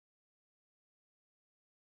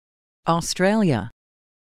Australia,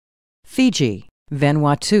 Fiji,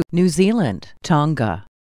 Vanuatu, New Zealand, Tonga,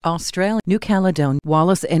 Australia, New Caledonia,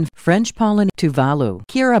 Wallis and French Polynesia, Tuvalu,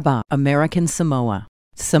 Kiribati, American Samoa,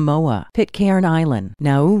 Samoa, Pitcairn Island,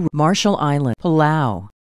 Nauru, Marshall Island, Palau,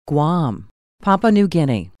 Guam, Papua New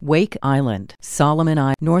Guinea, Wake Island, Solomon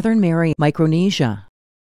Islands, Northern Mary, Micronesia,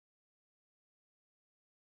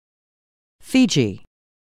 Fiji,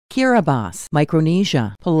 Kiribati,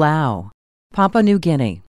 Micronesia, Palau, Papua New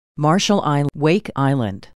Guinea, Marshall Island, Wake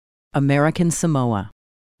Island, American Samoa,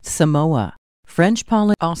 Samoa, French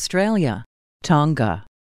Polynesia, Australia, Tonga,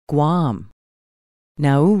 Guam,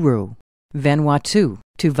 Nauru, Vanuatu,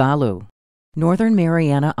 Tuvalu, Northern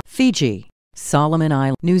Mariana, Fiji, Solomon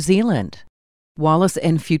Islands, New Zealand, Wallis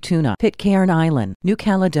and Futuna, Pitcairn Island, New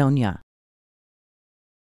Caledonia.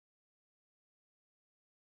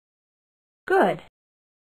 Good.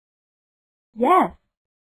 Yes.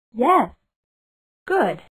 Yes.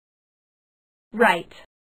 Good. Right.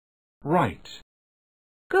 Right.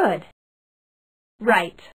 Good.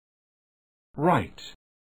 Right. Right.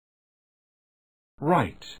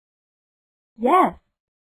 Right. Yes.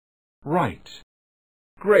 Right.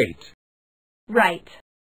 Great. Right.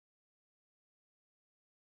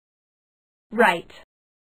 Right.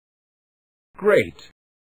 Great.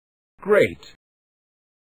 Great.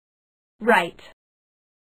 Right.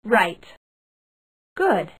 Right.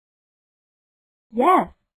 Good. Yes.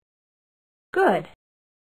 Good.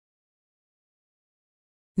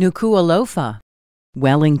 Nuku'alofa,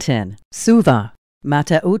 Wellington, Suva,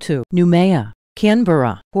 Matautu, Noumea,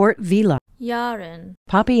 Canberra, Port Vila, Yaren,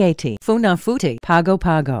 Papeete, Funafuti, Pago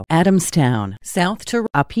Pago, Adamstown, South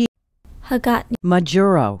Tarapi, Hagatni,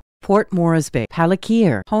 Majuro, Port Moresby,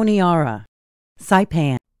 Palikir, Honiara,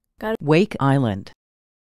 Saipan, Wake Island,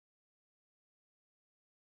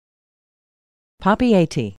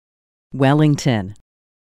 Papeete, Wellington,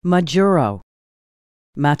 Majuro,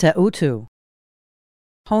 Matautu,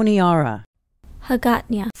 Honiara,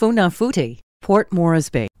 Hagatnia, Funafuti, Port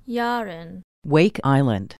Moresby, Yaren, Wake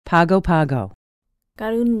Island, Pago Pago,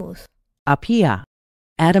 Garunmus, Apia,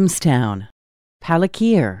 Adamstown,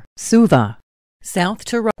 Palikir, Suva, South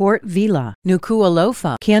Tara, Port Vila,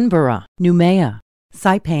 Nuku'alofa, Canberra, Noumea,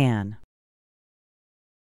 Saipan.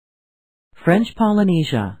 French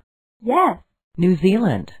Polynesia, Yes. New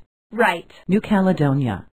Zealand, Right. New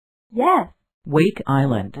Caledonia, Yes. Wake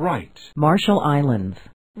Island, Right. Marshall Islands,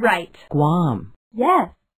 Right. Guam, Yes.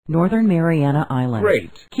 Northern Mariana Islands,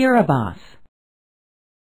 Great. Kiribati,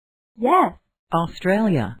 Yes.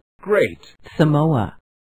 Australia, Great. Samoa,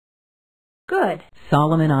 Good.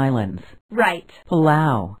 Solomon Islands, Right.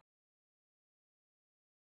 Palau,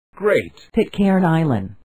 Great. Pitcairn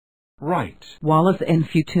Island, Right. Wallis and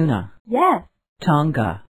Futuna, Yes.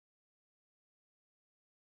 Tonga,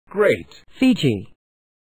 Great. Fiji,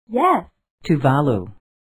 Yes. Tuvalu,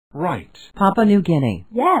 Right. Papua New Guinea,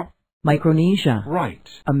 Yes. Micronesia, Right.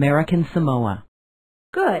 American Samoa,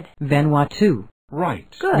 Good. Vanuatu,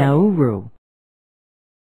 Right. Good. Nauru,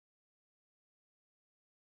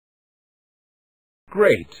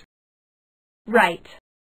 Great. Right.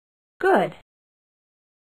 Good.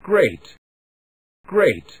 Great.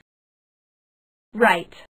 Great.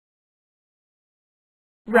 Right.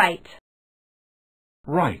 Right.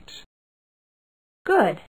 Right.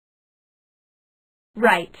 Good.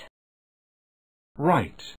 Right.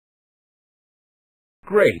 Right.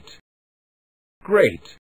 Great.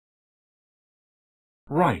 Great.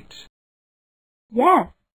 Right. Yes.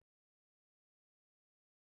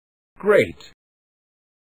 Great.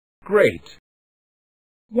 Great.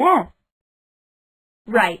 Yes.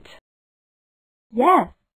 Right. Yes.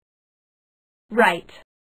 Right.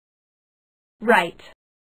 Right.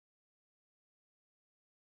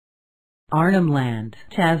 Arnhem Land,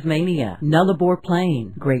 Tasmania, Nullarbor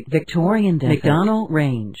Plain, Great Victorian Desert, McDonnell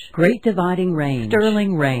Range, Great Dividing Range,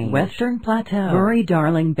 Stirling Range, Western Plateau,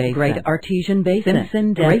 Murray-Darling Basin, Great Artesian Basin,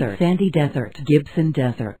 Simpson Desert, Great Sandy Desert, Gibson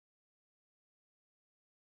Desert.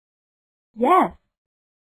 Yes.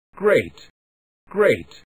 Great.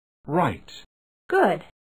 Great. Right. Good.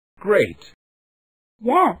 Great.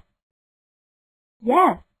 Yes.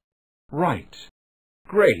 Yes. Right.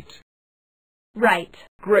 Great. Right.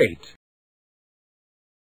 Great.